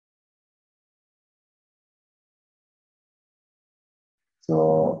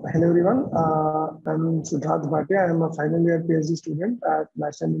Hello everyone. I'm Siddharth Bhatia. I'm a final year PhD student at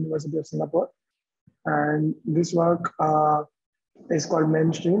National University of Singapore. And this work is called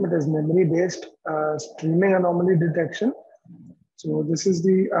MemStream. It is memory-based streaming anomaly detection. So this is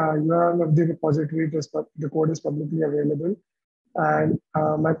the URL of the repository. The code is publicly available. And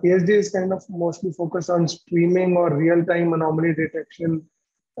my PhD is kind of mostly focused on streaming or real-time anomaly detection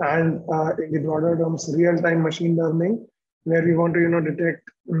and in the broader terms, real-time machine learning, where we want to detect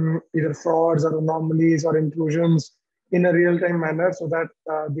either frauds or anomalies or intrusions in a real-time manner so that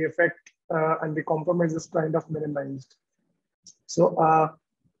the effect and the compromise is kind of minimized. So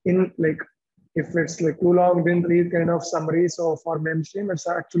if it's too long, didn't read kind of summary. So for MemStream, it's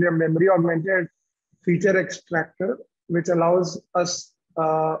actually a memory augmented feature extractor, which allows us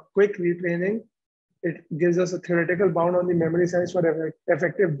quick retraining. It gives us a theoretical bound on the memory size for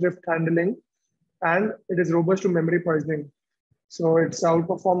effective drift handling, and it is robust to memory poisoning. So it's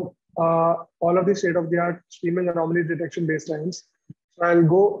outperformed all of the state-of-the-art streaming anomaly detection baselines. So I'll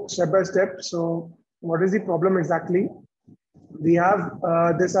go step by step. So what is the problem exactly? We have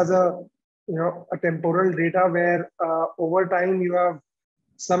this as a temporal data where over time you have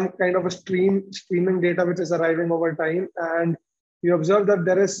some kind of a streaming data which is arriving over time, and you observe that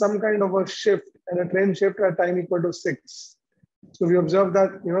there is some kind of a shift and a trend shift at time equal to 6. So we observe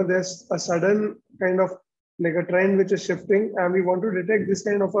that there's a sudden kind of like a trend which is shifting, and we want to detect this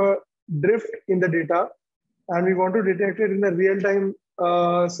kind of a drift in the data, and we want to detect it in a real-time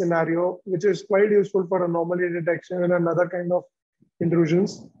scenario, which is quite useful for anomaly detection and another kind of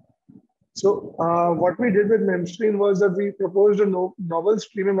intrusions. So what we did with MemStream was that we proposed a novel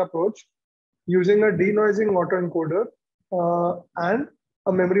streaming approach using a denoising autoencoder and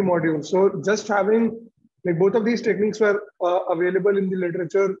a memory module. So just having both of these techniques were available in the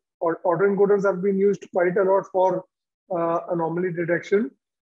literature, or autoencoders have been used quite a lot for anomaly detection.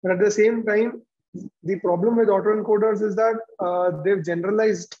 But at the same time, the problem with autoencoders is that they've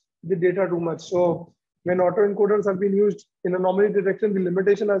generalized the data too much. So when autoencoders have been used in anomaly detection, the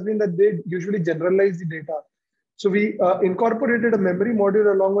limitation has been that they usually generalize the data. So we incorporated a memory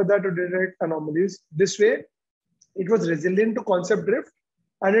module along with that to detect anomalies. This way, it was resilient to concept drift,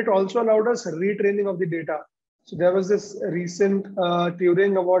 and it also allowed us retraining of the data. So there was this recent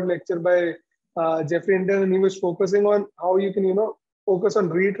Turing Award lecture by Jeffrey Hinton, and he was focusing on how you can focus on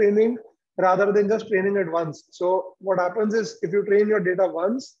retraining rather than just training it once. So what happens is, if you train your data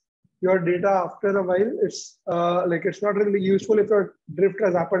once, your data after a while, it's not really useful if a drift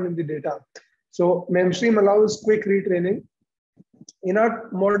has happened in the data. So MemStream allows quick retraining. In our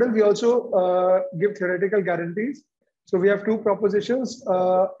model, we also give theoretical guarantees. So we have two propositions.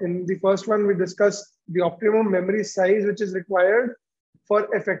 In the first one, we discuss the optimum memory size which is required for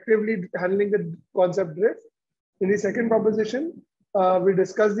effectively handling the concept drift. In the second proposition, we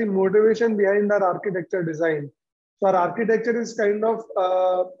discuss the motivation behind our architecture design. So our architecture is kind of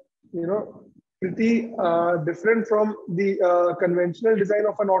pretty different from the conventional design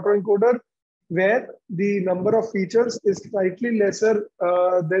of an autoencoder, where the number of features is slightly lesser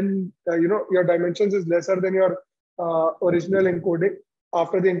than your dimensions is lesser than your original encoding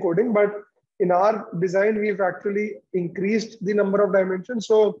after the encoding. But in our design, we've actually increased the number of dimensions.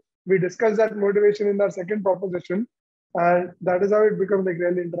 So we discussed that motivation in our second proposition, and that is how it becomes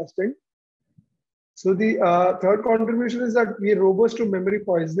really interesting. So the third contribution is that we are robust to memory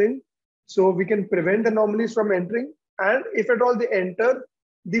poisoning. So we can prevent anomalies from entering, and if at all they enter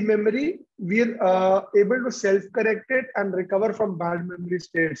the memory, we are able to self-correct it and recover from bad memory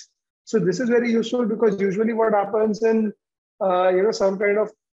states. So this is very useful, because usually what happens in some kind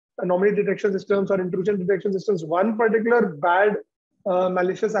of anomaly detection systems or intrusion detection systems, one particular bad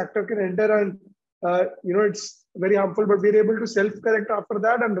malicious actor can enter, and it's very harmful, but we're able to self-correct after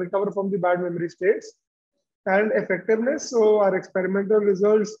that and recover from the bad memory states. And effectiveness, so our experimental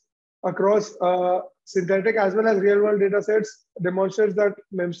results across synthetic as well as real-world data sets demonstrates that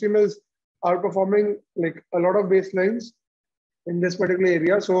MemStream is outperforming a lot of baselines in this particular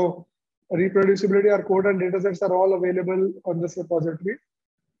area. So reproducibility, our code and data sets are all available on this repository.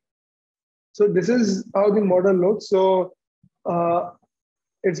 So this is how the model looks. So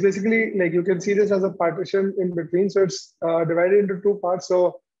it's basically you can see this as a partition in between. So it's divided into two parts.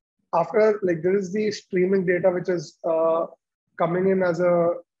 So after there is the streaming data which is coming in as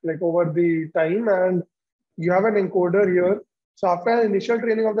a over the time, and you have an encoder here. So after initial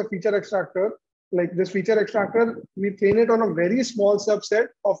training of the feature extractor, this feature extractor, we train it on a very small subset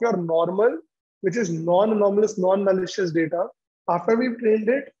of your normal, which is non-anomalous, non-malicious data. After we've trained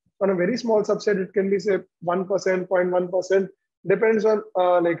it on a very small subset, it can be say 1%, 0.1%, depends on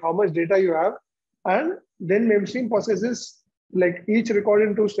how much data you have. And then MemStream processes like each record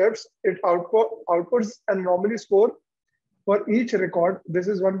in 2 steps, it outputs an anomaly score for each record. This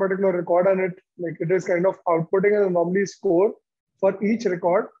is one particular record, and it is kind of outputting an anomaly score for each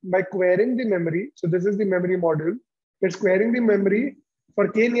record by querying the memory. So this is the memory module. It's querying the memory for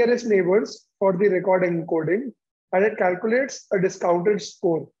k nearest neighbors for the record encoding, and it calculates a discounted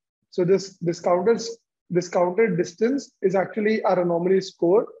score. So this discounted distance is actually our anomaly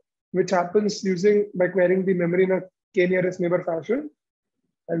score, which happens by querying the memory in a k nearest neighbor fashion.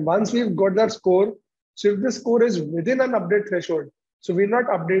 And once we've got that score, so if the score is within an update threshold, so we're not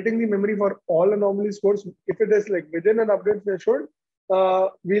updating the memory for all anomaly scores. If it is like within an update threshold,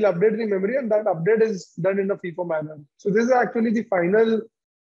 we'll update the memory, and that update is done in a FIFO manner. So this is actually the final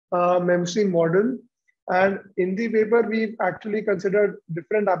MemStream model. And in the paper, we've actually considered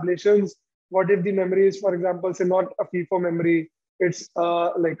different ablations. What if the memory is, for example, say not a FIFO memory, it's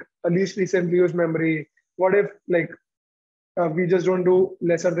like a least recently used memory. What if we just don't do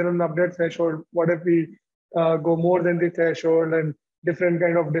lesser than an update threshold? What if we go more than the threshold, and different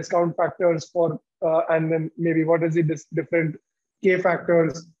kind of discount factors for, and then maybe what is the different K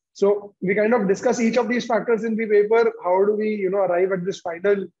factors? So we kind of discuss each of these factors in the paper. How do we, arrive at this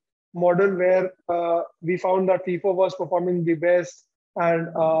final model where we found that FIFO was performing the best, and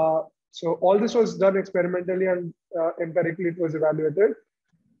so all this was done experimentally, and empirically it was evaluated.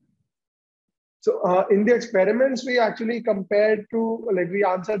 So in the experiments, we actually compared to, we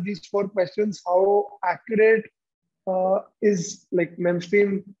answered these 4 questions. How accurate is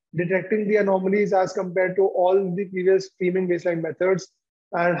MemStream detecting the anomalies as compared to all the previous streaming baseline methods,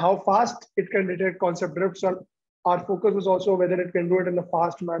 and how fast it can detect concept drifts. So our focus was also whether it can do it in a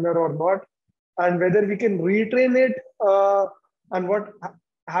fast manner or not, and whether we can retrain it, and what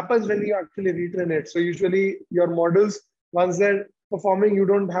happens when you actually retrain it. So usually your models, once they're performing, you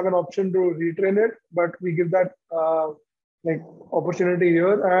don't have an option to retrain it, but we give that opportunity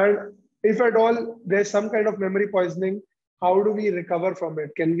here. And if at all there's some kind of memory poisoning, how do we recover from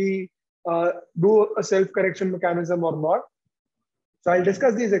it? Can we do a self-correction mechanism or not? So I'll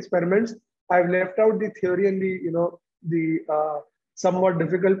discuss these experiments. I've left out the theory and the somewhat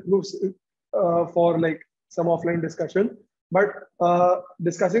difficult proofs for some offline discussion. But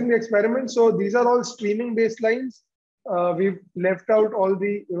discussing the experiments, so these are all streaming baselines. We've left out all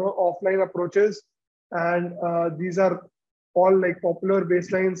the offline approaches, and these are all popular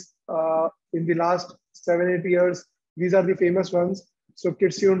baselines in the last 7-8 years. These are the famous ones. So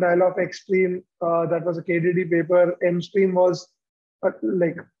Kitsun, Dial-Off, Xstream, that was a KDD paper. MStream was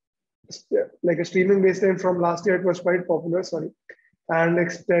like a streaming baseline from last year. It was quite popular, and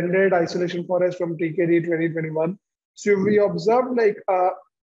Extended Isolation Forest from TKD 2021. So we observed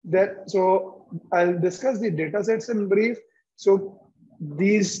that. So I'll discuss the data sets in brief. So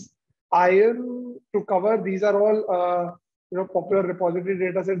these iron to cover, these are all popular repository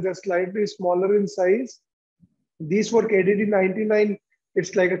data sets. They're slightly smaller in size. These for KDD 99,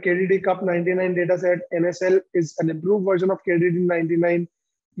 it's like a KDD Cup 99 data set. NSL is an improved version of KDD 99.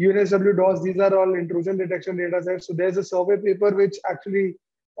 UNSW DOS, these are all intrusion detection data sets. So there's a survey paper which actually,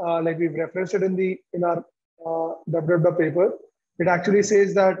 we've referenced it in our WWW paper. It actually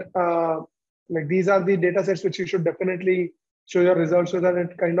says that these are the data sets which you should definitely show your results, so that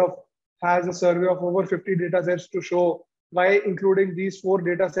it kind of has a survey of over 50 data sets to show why including these 4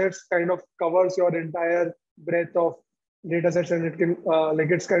 data sets kind of covers your entire breadth of data sets, and it can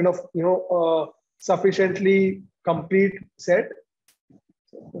it's kind of sufficiently complete set.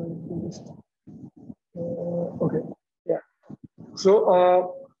 Okay, yeah.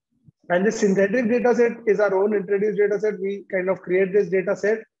 So and the synthetic data set is our own introduced data set. We kind of create this data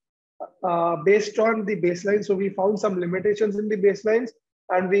set based on the baseline. So we found some limitations in the baselines,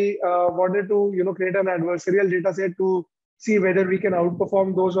 and we wanted to create an adversarial data set to see whether we can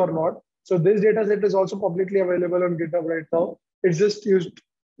outperform those or not. So this data set is also publicly available on GitHub right now. It's just used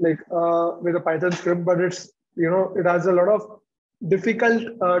with a Python script, but it's it has a lot of difficult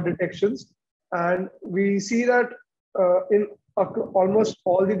detections, and we see that in almost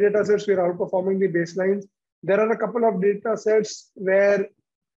all the data sets we're outperforming the baselines. There are a couple of data sets where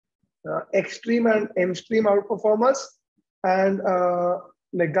Xstream and MStream outperform us, and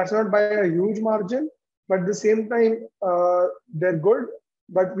that's not by a huge margin, but at the same time they're good,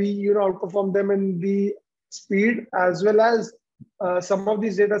 but we outperform them in the speed, as well as some of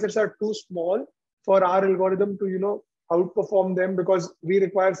these data sets are too small for our algorithm to outperform them, because we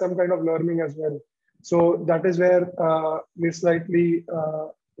require some kind of learning as well. So that is where we're slightly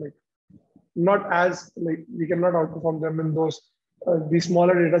not as we cannot outperform them in these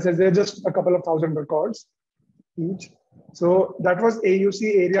smaller data sets. They're just a couple of thousand records each. So that was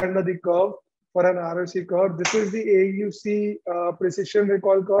AUC, area under the curve. for an ROC curve. This is the AUC precision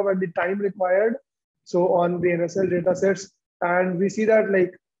recall curve and the time required. So on the NSL data sets, and we see that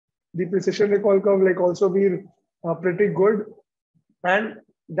like the precision recall curve like also be pretty good, and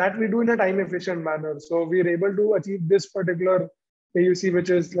that we do in a time efficient manner. So we're able to achieve this particular AUC, which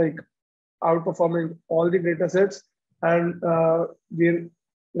is like outperforming all the data sets, and we're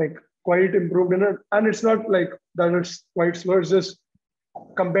like quite improved in it. And it's not like that it's quite slow, it's just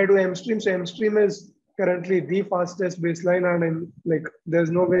compared to MemStream. So MemStream is currently the fastest baseline, and in, like there's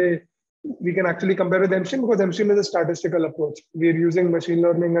no way we can actually compare with MemStream because MemStream is a statistical approach. We're using machine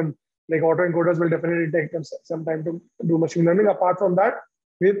learning, and like autoencoders will definitely take them some time to do machine learning. Apart from that,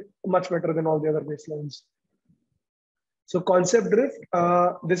 we're much better than all the other baselines. So concept drift,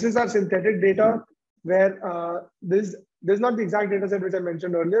 this is our synthetic data where this is not the exact data set which I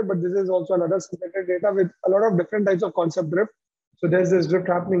mentioned earlier, but this is also another synthetic data with a lot of different types of concept drift. So there's this drift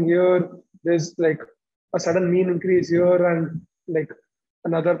happening here, there's like a sudden mean increase here and like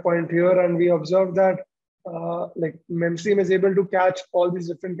another point here. And we observe that like MemStream is able to catch all these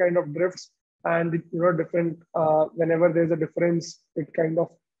different kind of drifts, and different whenever there's a difference, it kind of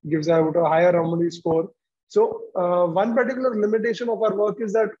gives out a higher anomaly score. So one particular limitation of our work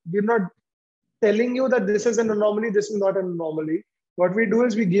is that we're not telling you that this is an anomaly, this is not an anomaly. What we do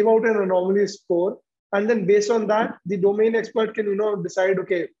is we give out an anomaly score, and then based on that, the domain expert can decide,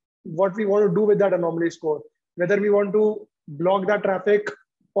 okay, what we want to do with that anomaly score, whether we want to block that traffic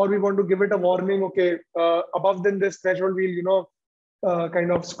or we want to give it a warning. Okay, above than this threshold, we'll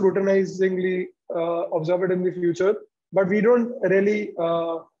kind of scrutinizingly observe it in the future. But we don't really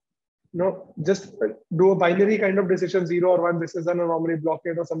just do a binary kind of decision, 0 or 1, this is an anomaly,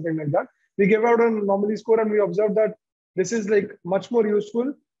 blockade or something like that. We give out an anomaly score, and we observe that this is like much more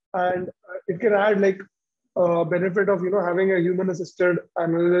useful, and it can add like benefit of having a human assisted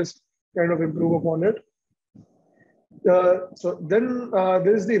analyst kind of improve upon it. So then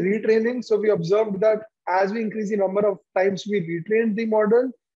there's the retraining. So we observed that as we increase the number of times we retrained the model,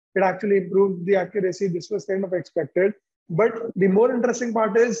 it actually improved the accuracy. This was kind of expected. But the more interesting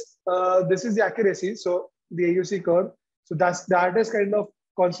part is this is the accuracy. So the AUC curve. So that is kind of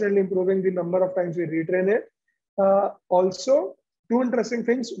constantly improving the number of times we retrain it. Also, two interesting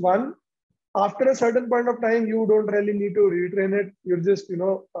things. One, after a certain point of time, you don't really need to retrain it. You're just,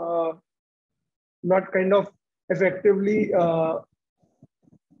 not kind of effectively,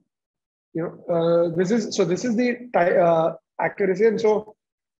 this is the accuracy. And so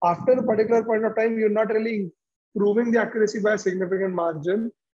after a particular point of time, you're not really improving the accuracy by a significant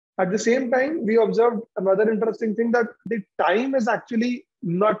margin. At the same time, we observed another interesting thing, that the time is actually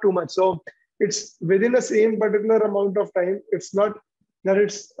not too much. So it's within the same particular amount of time. It's not that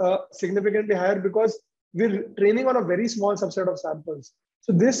it's significantly higher, because we're training on a very small subset of samples.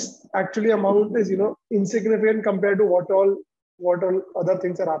 So this actually amount is insignificant compared to what all other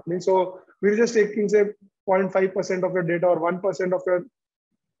things are happening. So we're just taking say 0.5% of your data or 1% of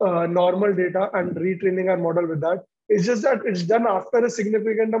your normal data and retraining our model with that. It's just that it's done after a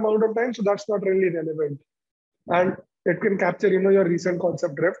significant amount of time, so that's not really relevant. And it can capture your recent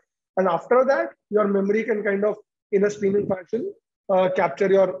concept drift. And after that, your memory can kind of, in a streaming fashion, capture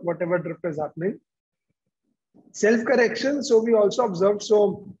your whatever drift is happening. Self-correction. So we also observed,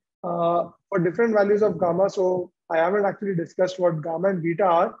 so for different values of gamma, so I haven't actually discussed what gamma and beta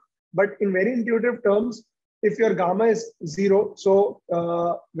are, but in very intuitive terms, if your gamma is 0, so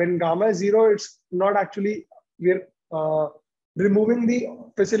when gamma is 0, it's not actually, we're removing the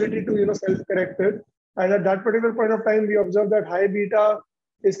facility to self-correct it. And at that particular point of time, we observe that high beta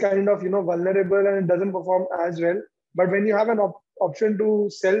is kind of vulnerable and it doesn't perform as well. But when you have an option to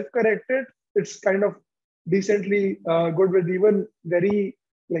self-correct it, it's kind of decently good with even very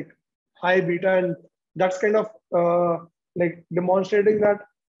like high beta, and that's kind of like demonstrating that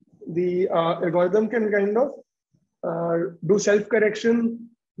the algorithm can kind of do self-correction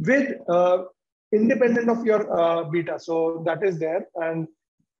with independent of your beta. So that is there. And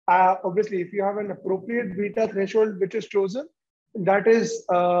obviously, if you have an appropriate beta threshold which is chosen, that is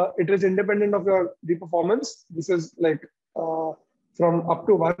it is independent of the performance. This is like from up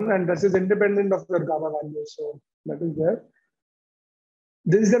to 1, and this is independent of your gamma value. So that is there.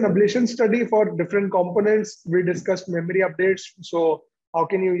 This is an ablation study for different components. We discussed memory updates. So how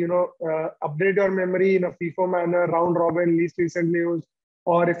can you update your memory in a FIFO manner, round robin, least recently used,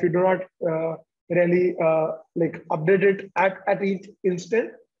 or if you do not really like update it at each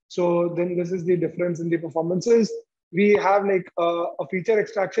instant. So then this is the difference in the performances. We have like a feature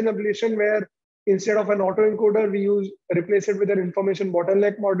extraction ablation where instead of an autoencoder, we replace it with an information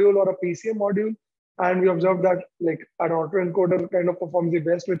bottleneck module or a PCM module. And we observed that like an autoencoder kind of performs the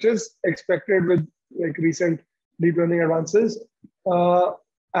best, which is expected with like recent deep learning advances.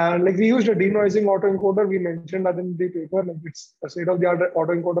 And like we used a denoising autoencoder. We mentioned that in the paper, like it's a state of the art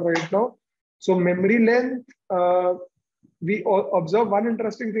autoencoder right now. So memory length, we observe one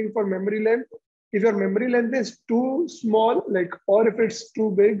interesting thing for memory length. If your memory length is too small, like, or if it's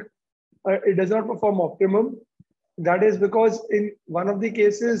too big, it does not perform optimum. That is because in one of the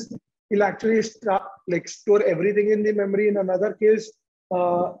cases, it'll actually start, like store everything in the memory. In another case,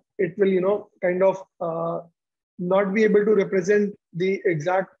 it will, kind of not be able to represent the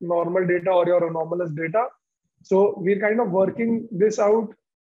exact normal data or your anomalous data. So we're kind of working this out,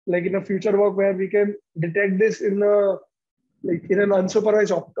 like in a future work where we can detect this in a like in an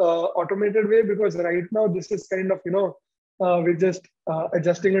unsupervised automated way, because right now this is kind of we're just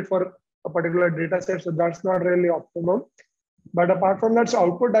adjusting it for a particular data set, so that's not really optimum. But apart from that, so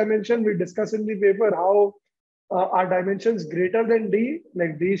output dimension, we discuss in the paper how our dimensions greater than d,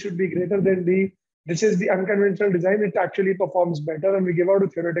 like d should be greater than d. This is the unconventional design, it actually performs better, and we give out a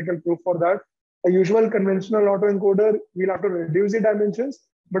theoretical proof for that. A usual conventional autoencoder, we'll have to reduce the dimensions,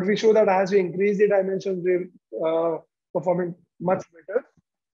 but we show that as we increase the dimensions, we're performing much better.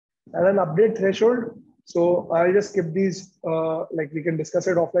 And an update threshold. So I'll just skip these. Like we can discuss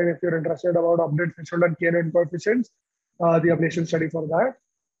it offline if you're interested about update threshold and KNN coefficients. The ablation study for that.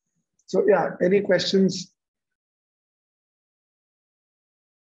 So yeah, any questions